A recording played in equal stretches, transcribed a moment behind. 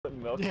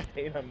milk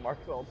stain on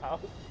Mark's old house.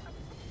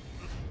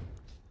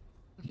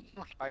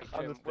 Alright,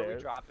 On Jim, the where we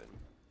stairs. dropping?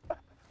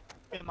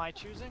 Am I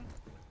choosing?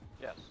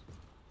 Yes.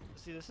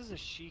 See, this is a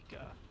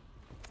Sheikah.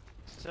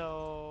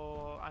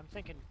 So I'm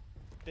thinking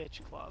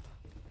bitch club.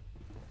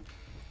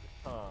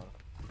 Huh.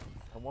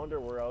 I wonder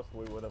where else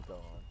we would have gone.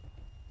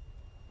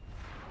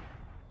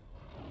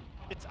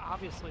 It's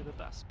obviously the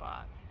best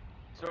spot.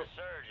 So,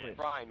 Wait,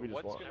 Brian, we just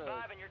what's won.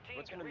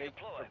 gonna make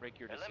or break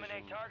your decision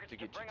to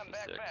get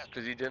GTA 6?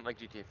 Because you didn't like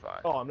GTA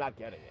 5. Oh, I'm not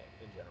getting it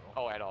in general.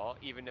 Oh, at all?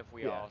 Even if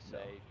we all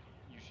say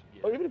you should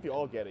get Or it. even if you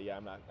all get it, yeah,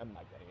 I'm not getting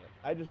it.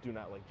 I just do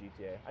not like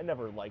GTA. I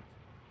never liked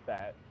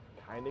that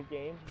kind of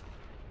game.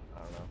 I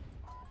don't know.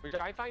 Which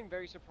I find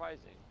very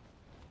surprising.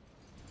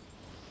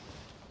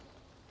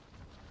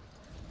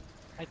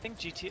 I think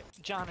GTA.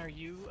 John, are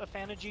you a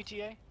fan of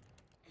GTA?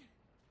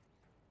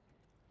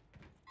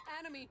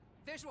 Enemy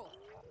visual.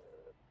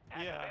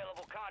 Yeah.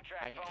 Available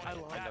contract bonus I and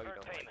know you divert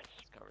don't payments. like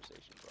this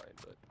conversation, Brian,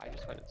 but I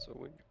just find it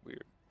so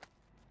weird.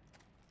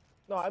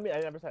 No, I mean, I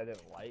never said I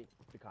didn't like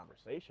the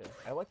conversation.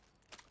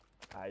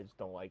 I just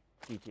don't like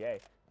GTA.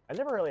 I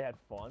never really had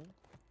fun.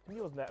 To me,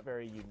 it wasn't that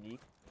very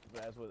unique.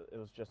 It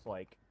was just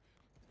like,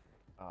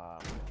 I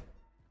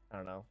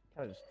don't know,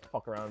 kind of just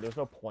fuck around. There's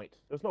no point.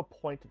 There's no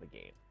point to the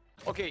game.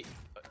 Okay,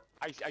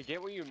 I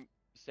get what you're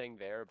saying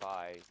there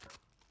by...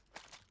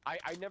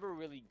 I never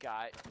really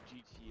got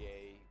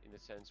GTA in the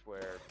sense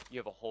where you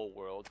have a whole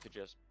world to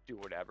just do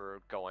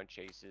whatever, go on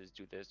chases,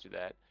 do this, do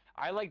that.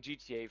 I like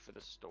GTA for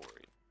the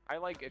story. I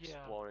like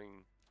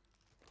exploring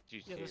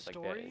GTA like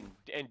story?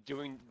 that and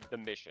doing the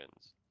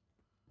missions.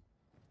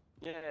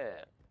 Yeah.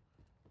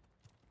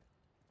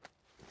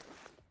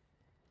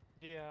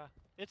 Yeah,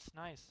 it's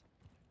nice.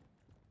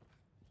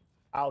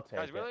 I'll take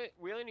Guys, it.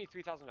 we only need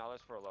 $3,000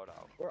 for a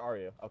loadout. Where are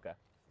you? Okay.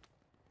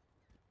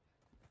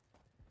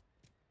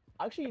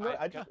 Actually, you know,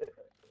 I just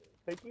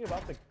thinking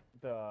about the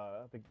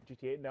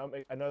GTA now.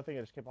 Another thing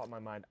that just came up in my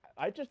mind.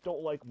 I just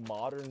don't like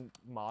modern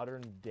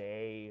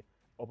day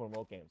open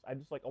world games. I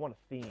want a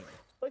theme.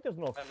 Like there's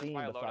no theme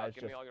buy a loadout. besides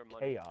Give me just all your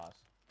money. chaos.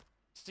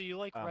 So you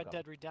like Okay. Red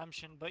Dead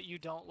Redemption, but you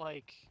don't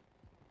like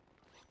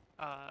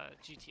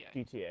GTA.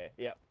 GTA.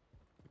 Yep.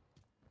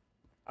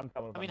 I'm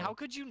coming. I mean, how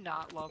could you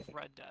not love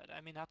Red Dead?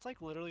 I mean, that's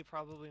like literally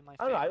probably my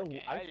I favorite don't know.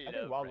 game. I love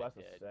think Wild Red West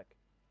Dead. is sick.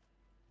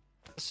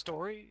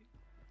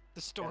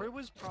 The story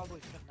was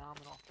probably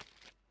phenomenal.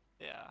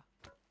 Yeah.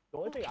 The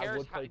only thing I Cares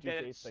would play how-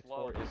 that GTA it's 6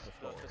 slow. for is the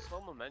story. The slow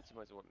momentum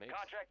is what makes.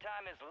 Contract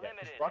time is Yeah,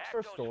 limited. Rockstar Act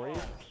those stories,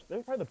 phones.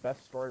 they're probably the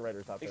best story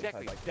writers out there.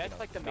 Exactly. Besides, That's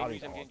like the main Naughty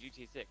reason I'm Dog.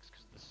 getting GTA 6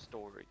 because the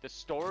story. The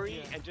story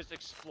Yeah. and just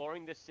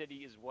exploring the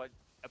city is what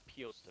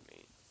appeals to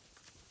me.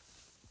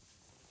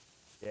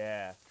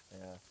 Yeah,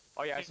 yeah.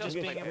 Oh yeah, I It's still just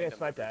play being I'm able- getting Phantom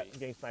sniped at. Liberty. I'm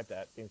getting sniped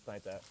at. Getting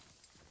sniped at.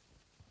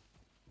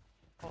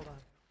 Hold on.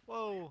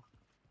 Whoa.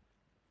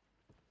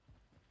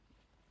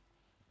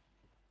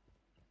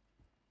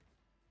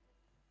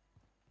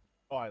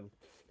 Oh,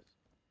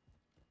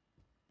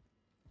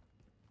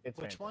 it's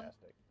Which one?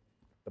 fantastic.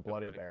 The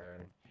Bloody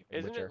Baron.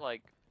 Isn't Witcher. it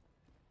like?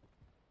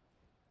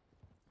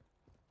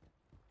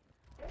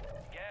 Gas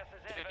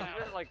is Isn't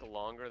inbound. it like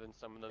longer than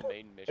some of the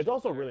main missions? It's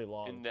also that are really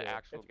long in the too.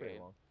 actual It's pretty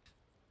game. long.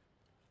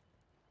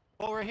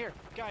 Oh, we're here.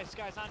 Guys,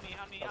 on me.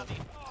 Oh,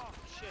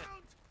 shit.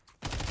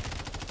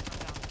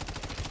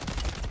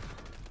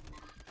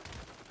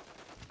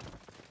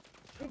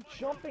 You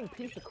jumping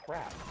piece of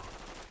crap.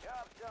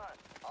 Job done.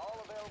 All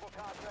available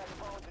contract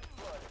phones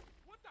exploded.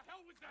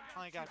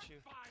 I got you.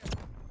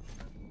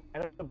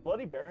 And the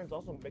Bloody Baron's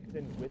also mixed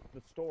in with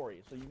the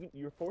story, so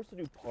you're forced to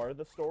do part of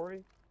the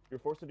story. You're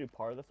forced to do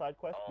part of the side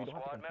quest. All You don't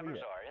have to squad complete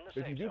members it. are in the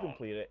But if you safe do zone.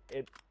 complete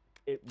it,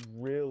 it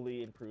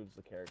really improves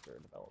the character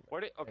development.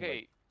 What?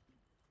 Okay.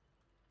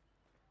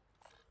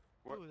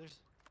 Where- Ooh, there's...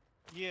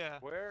 Yeah.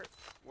 Where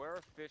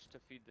are fish to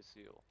feed the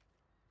seal?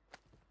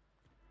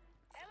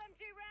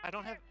 I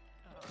don't have...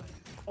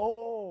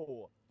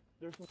 Oh,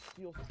 there's some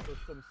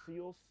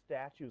seal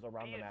statues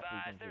around Be the map we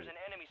advised, can there's do. an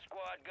enemy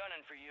squad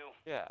gunning for you.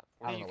 Yeah.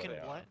 I don't you know where can they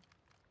are.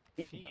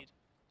 what? Feed.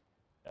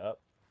 Yep.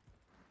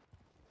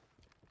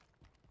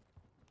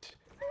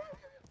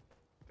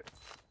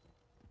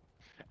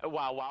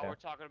 Wow, Yeah. we're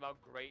talking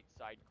about great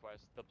side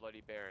quests, the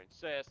Bloody Baron.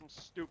 So yeah, some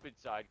stupid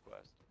side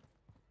quest.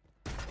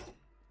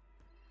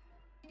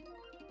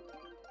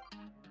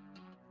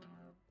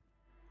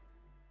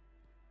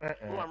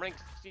 Ooh, I'm ranked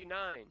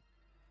 69.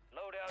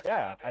 Loadout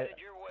Yeah, drop headed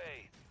your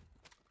way.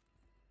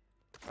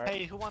 All right.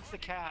 Hey, who wants the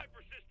cat?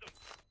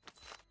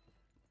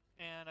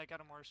 And I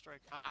got a mortar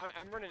strike.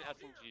 I'm running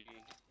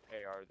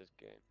SMG AR this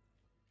game.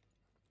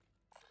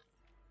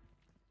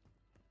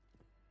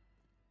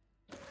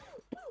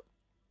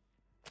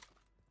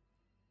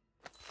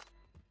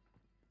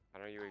 I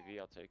don't know UAV,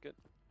 I'll take it.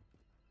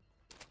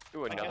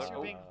 Ooh, I guess another. you're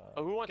Oh, being...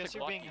 oh, who wants guess a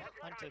you're Glock? being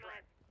hunted.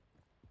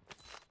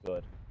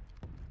 Good.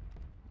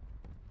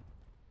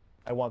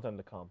 I want them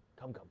to come.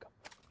 Come.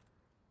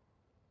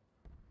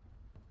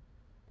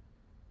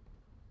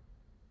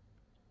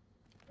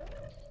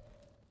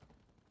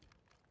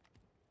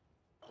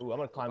 Ooh, I'm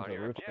gonna climb to the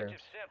roof here.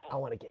 Objective simple. I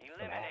want to get some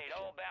Eliminate action.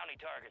 all bounty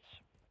targets.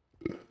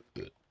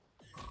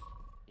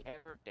 You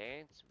ever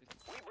dance with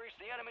We breached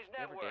the enemy's you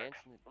ever network. dance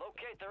in the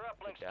Locate their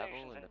uplink devil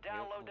stations and and the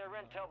pale download their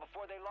moon? intel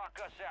before they lock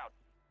us out.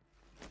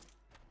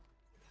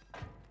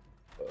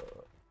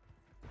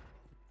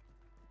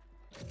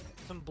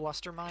 Some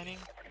bluster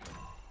mining.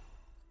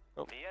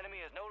 The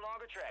enemy is no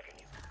longer tracking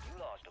you. You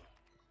lost them.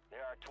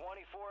 There are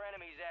 24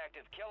 enemies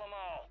active. Kill them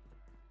all.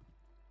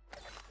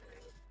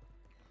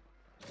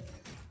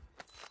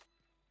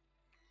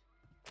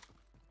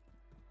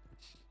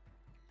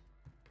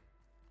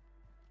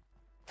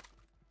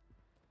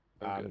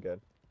 I'm good.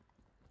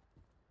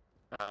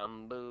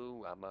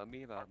 Boo, I'm a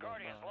me, Our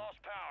Guardians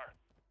lost power.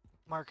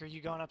 Mark, are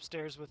you going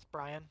upstairs with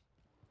Brian?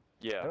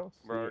 Yeah, I don't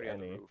we're already see on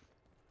the any. roof.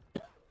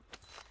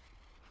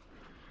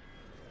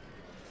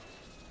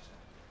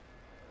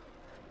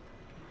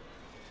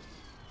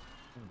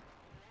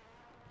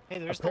 Hey,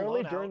 there's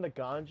Apparently the loadout. during the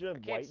Ganja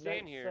can't White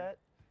stand Knight here.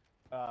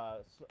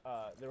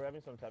 set, they were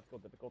having some technical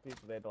difficulties,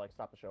 so they had to like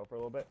stop the show for a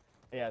little bit.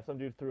 And yeah, some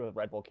dude threw a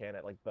Red Bull can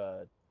at like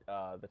the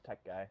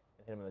tech guy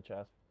and hit him in the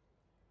chest.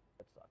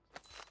 That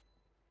sucks.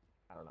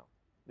 I don't know.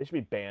 They should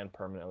be banned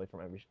permanently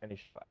from any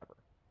show ever.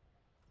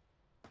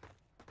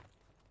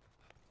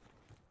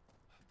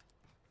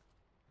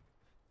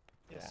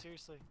 Yeah, Yeah.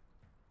 seriously.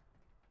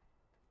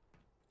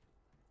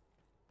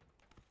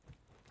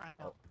 I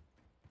Oh. know.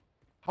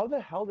 How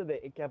the hell did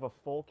they have a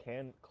full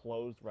can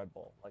closed Red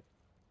Bull? Like,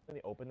 can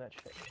they open that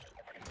shit?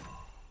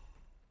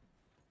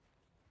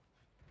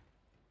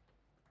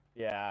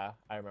 Yeah,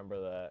 I remember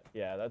that.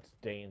 Yeah, that's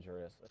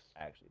dangerous. That's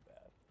actually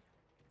bad.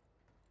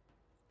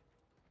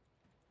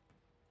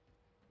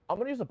 I'm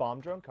gonna use a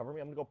bomb drone. Cover me.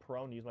 I'm gonna go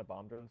prone and use my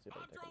bomb drone and see if I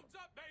can take Drones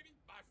up, baby!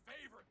 My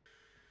favorite!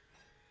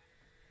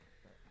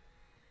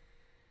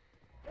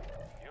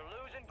 You're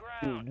losing Dude,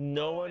 ground.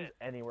 no Move one's it.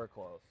 anywhere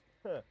close.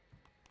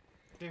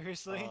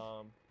 Seriously?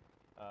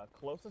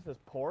 Closest is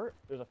port.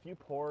 There's a few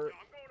port.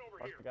 I'm going over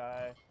Mark here. the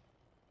guy.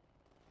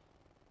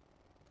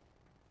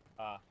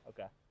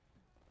 Okay.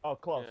 Oh,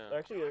 close. Yeah.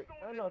 Actually,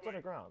 oh no, it's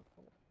underground.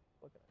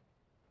 Look at it.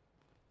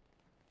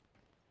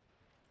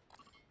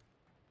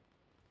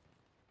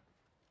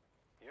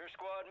 Your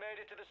squad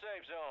made it to the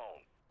safe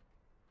zone.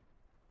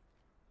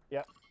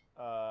 Yep.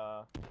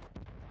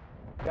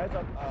 Guys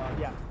up.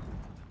 Yeah.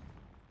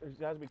 There's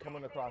guys be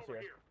coming across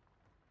here.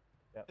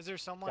 Yep. Is there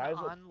someone Guys,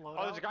 on loadout?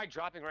 Oh, there's a guy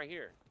dropping right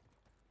here.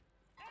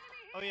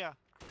 Oh, yeah.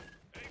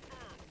 Stay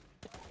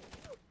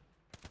firm.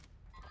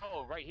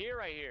 Oh, right here,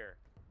 right here.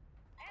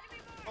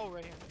 Oh,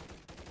 right here.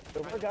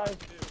 There were guys.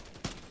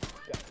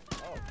 Yeah.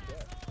 Oh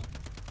shit.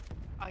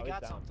 I he's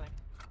got down. something.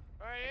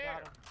 Right I here.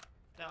 got him.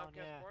 Down, Comcast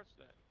yeah.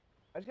 Sportsnet.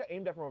 I just got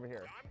aimed at from over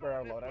here, where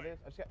our loadout is.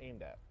 I just got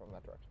aimed at from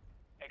that direction.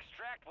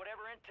 Extract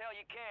whatever intel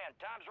you can.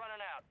 Time's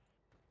running out.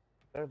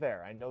 They're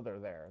there. I know they're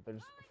there. They're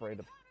just afraid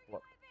to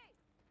look.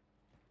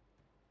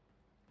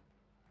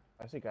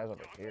 I see guys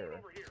over here.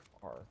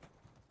 Are.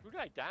 Who did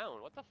I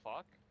down? What the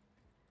fuck?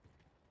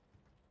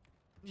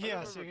 I don't Yeah,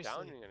 remember seriously.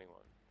 downing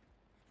anyone.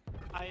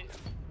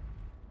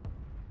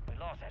 We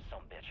lost that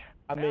sumbitch.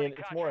 I Bounty mean, it's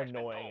more contract's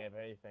been annoying pulled. if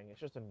anything. It's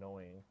just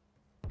annoying.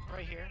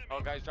 Right here. Oh,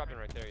 guy's dropping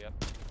right there, yep.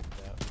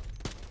 Yeah.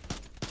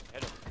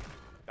 Hit him.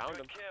 Downed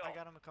him. Good kill. I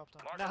got him a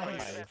couple Mark times. the Nice.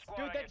 rest of that squad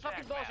Dude, on that's your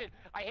fucking attack map. bullshit.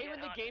 I hate when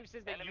the Get game hunting.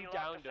 says that Enemy you locked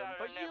downed us him, out of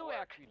but their you network.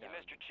 actually You downed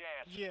missed him. your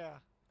chance.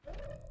 Yeah.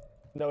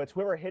 No, it's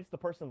whoever hits the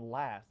person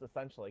last,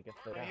 essentially, gets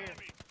the Right down. here.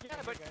 Yeah,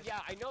 but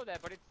yeah, I know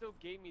that, but it still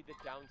gave me the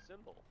down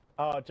symbol.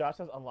 Oh, Josh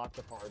has unlocked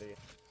the party.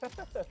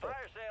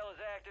 Fire sale is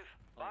active.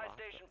 Buy Unlocked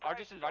station it. I'll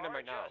just prices invite him are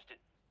right now. adjusted.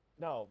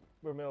 No,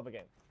 we're middle of the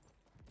game.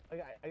 I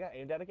got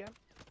aimed at again?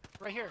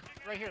 Right here.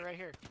 Right here. Right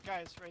here.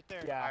 Guys, right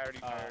there. Yeah. I already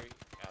asked.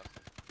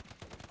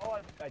 Oh,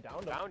 I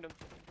downed him. Downed him.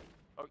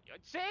 Oh,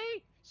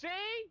 see? See?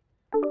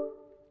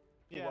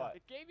 Yeah. What?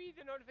 It gave me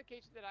the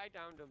notification that I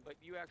downed him, but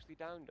you actually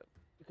downed him.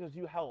 Because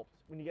you helped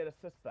when you get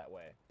assists that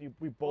way.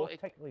 We both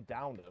it- technically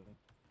downed him,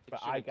 It but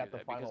I shouldn't got do the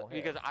that final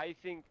hit. because I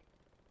think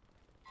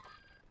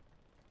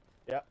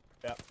Yep.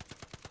 Hold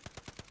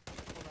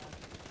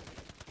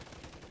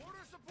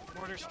Mortar support on.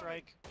 Mortar incoming.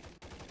 strike.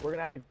 We're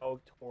gonna have to go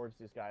towards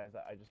these guys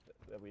that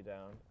we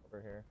downed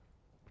over here.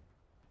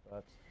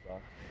 That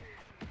sucks.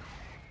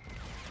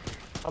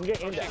 I'm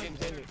getting aimed at. Chicken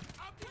He's aimed dinner. at.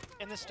 I'm getting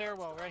In the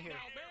stairwell, right here. now,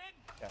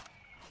 man.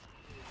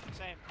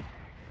 Same.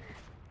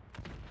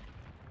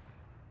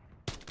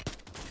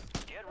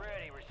 Get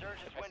ready.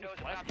 Resurgence I see window's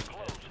flash about to kick.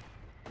 close.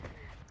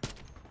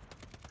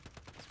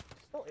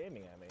 He's still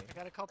aiming at me. I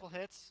got a couple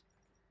hits.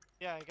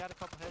 Yeah, I got a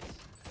couple hits.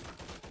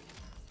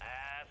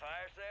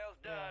 Fire sale's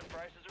done. Yeah.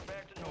 Prices are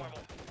back to normal.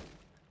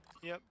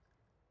 Yep.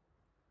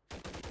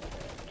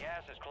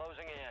 Gas is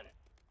closing in.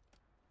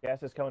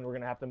 Gas is coming. We're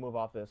gonna have to move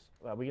off this.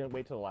 We can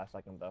wait till the last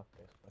second though.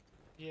 Basically.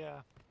 Yeah.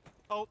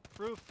 Oh,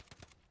 roof.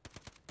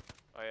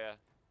 Oh yeah.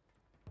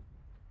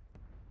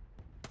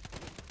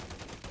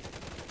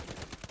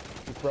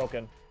 He's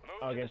broken. Move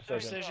Oh, to again, the safe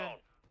precision. zone.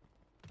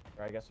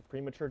 Or I guess a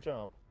premature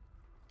jump.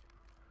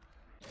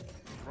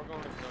 We're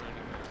going to zone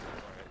anyway.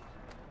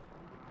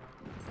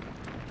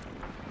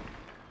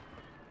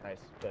 Nice.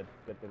 Good.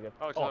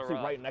 Oh, it's Oh, on a see,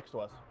 rock. right next to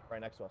us.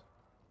 Right next to us.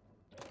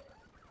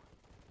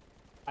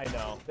 I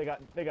know. They got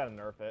to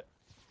nerf it.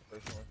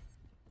 Personally.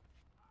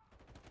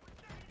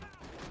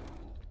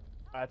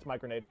 That's my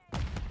grenade.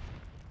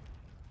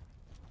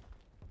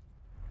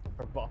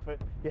 Or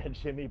Buffett? Yeah,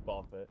 Jimmy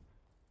Buffett.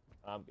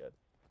 I'm good.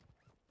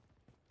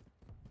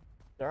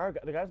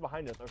 The guys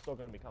behind us are still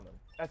gonna be coming.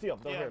 I see them.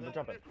 They're here. They're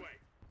jumping.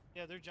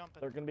 Yeah, they're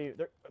jumping. They're gonna be.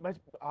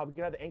 We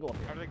can have the angle up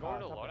here. Are they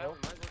going to top of load the out? hill.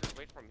 Might as well just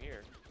wait from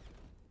here.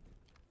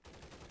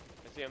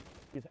 I see him.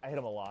 I hit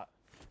him a lot.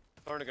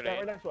 Throwing a Yeah, grenade.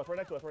 right next to us. Right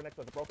next to us. Right next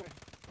to us. Broke him.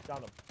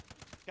 Down him.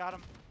 Got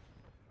him.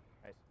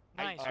 Nice.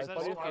 Nice. I Is that a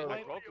buddy, supply are-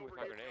 pipe? broke him with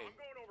my grenade. I'm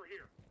going over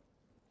here.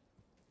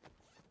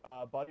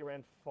 Buddy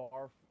ran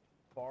far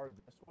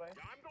this way.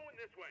 I'm going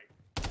this way.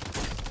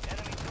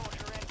 Enemy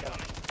soldier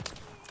incoming.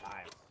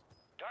 Nice.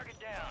 Target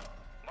down.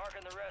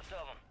 Marking the rest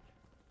of them.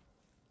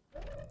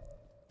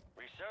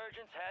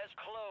 Resurgence has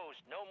closed.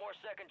 No more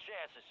second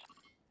chances.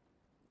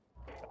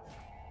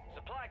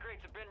 Supply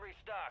crates have been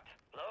restocked.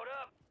 Load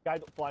up. Guy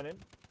flying in.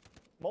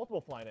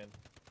 Multiple flying in.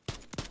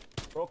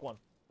 Broke one.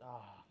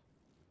 Ah.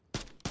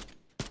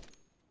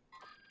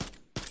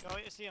 Oh,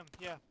 I see him.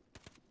 Yeah.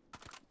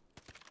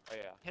 Oh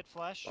yeah. Hit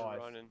flash. Oh,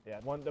 running. Yeah,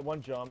 the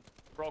one jump.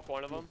 Broke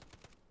one of them.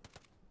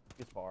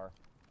 He's far.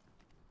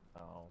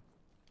 Oh.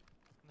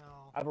 No.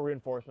 I have a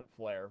reinforcement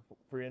flare.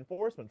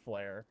 Reinforcement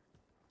flare.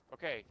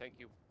 Okay, thank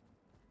you.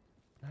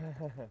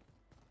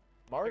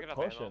 Mark Pick it up,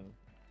 ammo. pushing.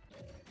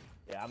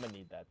 Yeah, I'm gonna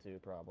need that too,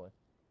 probably.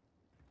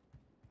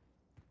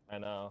 I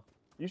know.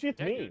 Usually it's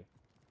Yeah, me. dude.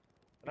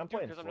 And I'm Dude,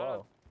 playing 'cause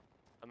slow.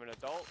 I'm an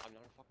adult. I'm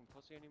not a fucking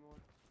pussy anymore.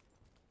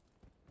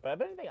 But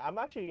if anything, I'm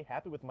actually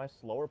happy with my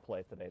slower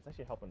play today. It's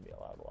actually helping me a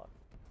lot.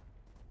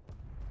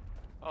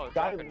 Oh,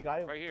 Guy- dropping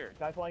guy- right here.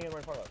 Guy flying in right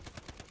in front of us.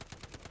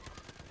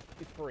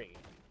 He's free.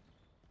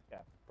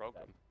 Broke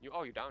him. You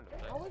downed him.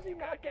 How Nice. is he Got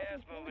not gas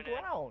getting to the moving in.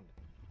 ground?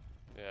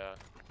 Yeah.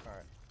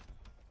 Alright.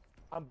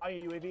 I'm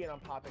buying a UAV and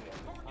I'm popping it.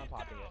 I'm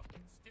popping it.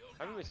 Still I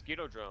have a down.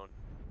 mosquito drone.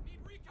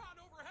 Need recon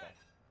overhead.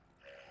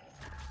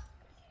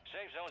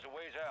 Safe zone's a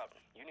ways out.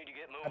 You need to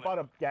get I moving. bought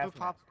a gas Who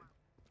popped? mask.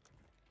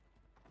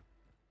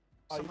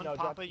 Someone no,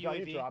 pop drop, a no,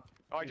 you UAV? dropped.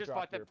 Oh, I You just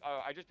dropped bought that.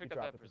 your- I just picked you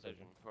up dropped that the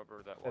precision. precision.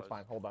 Whoever that was. That's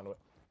fine. Hold on to it.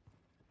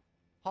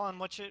 Hold on.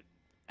 What's it?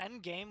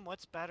 End game.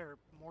 What's better,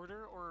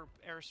 mortar or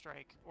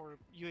airstrike or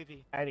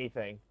UAV?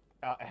 Anything.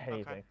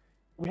 Anything.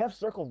 We have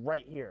circle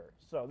right here,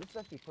 so this is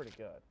actually pretty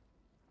good.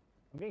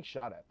 I'm getting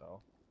shot at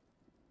though.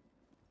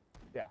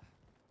 Yeah.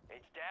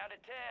 It's down to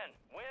 10.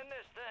 Win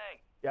this thing.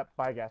 Yep.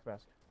 Buy a gas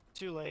mask.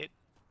 Too late.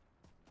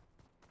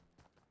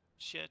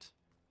 Shit.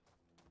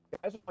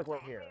 Guys look like we're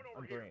here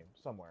on green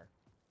somewhere.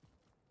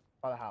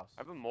 By the house.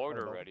 I have a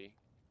mortar Or the- ready.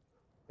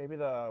 Maybe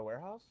the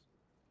warehouse?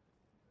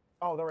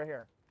 Oh, they're right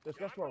here. There's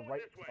guys who are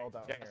right all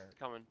down Yes, here. it's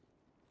coming.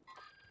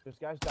 There's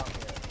guys down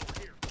here. Over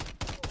here.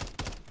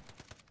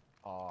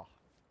 Aw.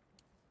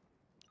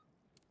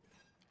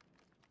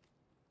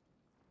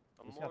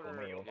 A Just have to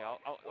mortar. move. Yeah.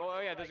 Oh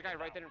yeah, there's a guy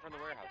right there in front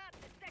of the warehouse.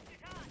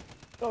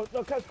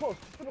 No, guys, close.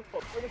 Super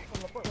close. Right next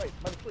to the front right,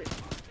 by the tree.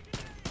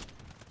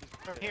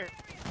 Right here.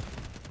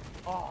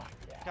 Oh,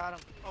 yeah. Got him.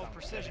 Oh, Got him.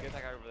 precision. Get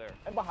that guy over there.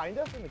 And behind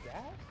us in the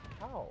gas?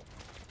 How?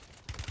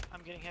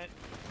 I'm getting hit.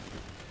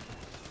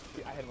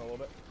 See, I hit him a little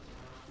bit.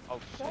 Oh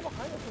Guy shit.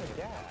 behind us in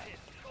the gas.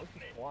 This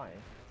is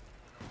flying.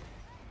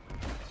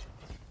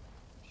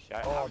 Shit,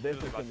 I Oh, was this really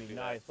is about gonna to be do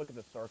nice. Look at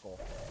the circle.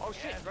 That. Oh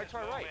shit! Right to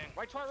our right.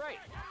 Right to our right.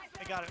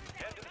 I got it.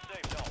 Head to the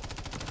safe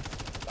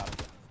zone. Got him.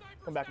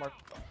 Come back, Mark.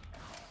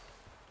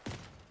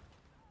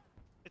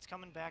 It's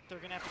coming back. They're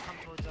gonna have to come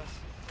towards us.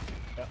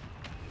 Yep.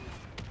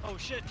 Oh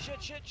shit!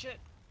 Shit! Shit! Shit!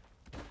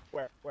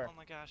 Where? Oh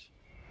my gosh.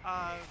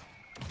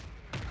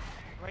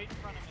 Right in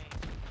front of me.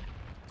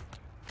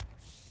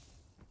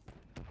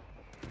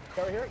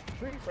 Right here?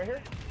 Tree? Right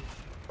here?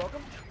 Broke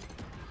him?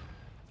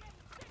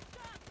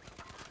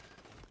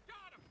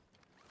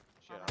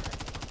 Shit, I don't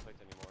have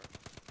plates anymore.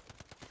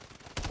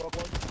 Broke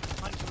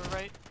one. On to the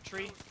right.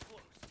 Tree.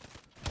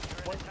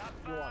 One. Top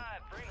You won. 5.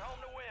 Bring home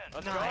the win.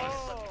 Let's Nice.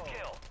 go. Let's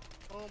kill.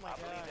 Oh my I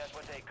believe gosh. that's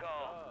what they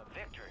call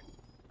victory.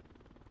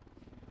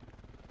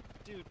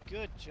 Dude,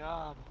 good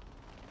job.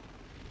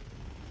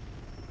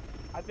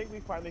 I think we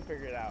finally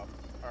figured out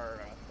our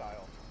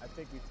style. I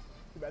think we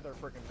too bad they're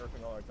freaking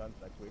nerfing all our guns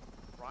next week.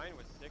 Brian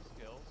with 6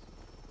 kills.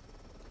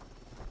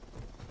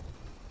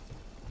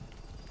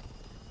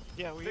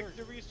 Yeah, we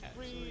Victory are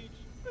Screech.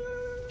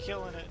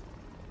 killing it.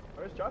 Oh,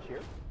 there's Josh here.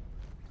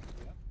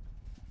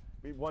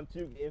 We won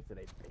 2 games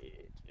today,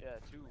 bitch. Yeah,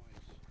 2.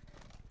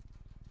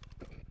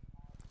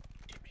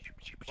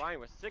 Brian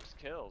with 6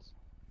 kills.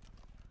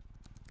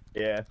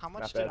 Yeah. How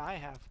much not did bad. I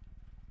have?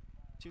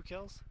 2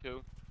 kills?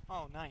 2.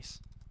 Oh, nice.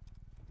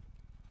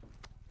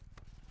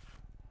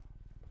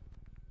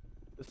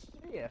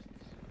 Yeah.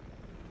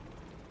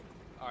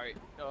 Alright,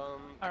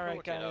 Alright,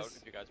 out guys.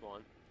 if you guys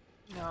want.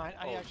 No, I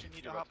Oh, actually need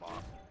to you're hop about to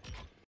off.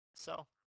 So.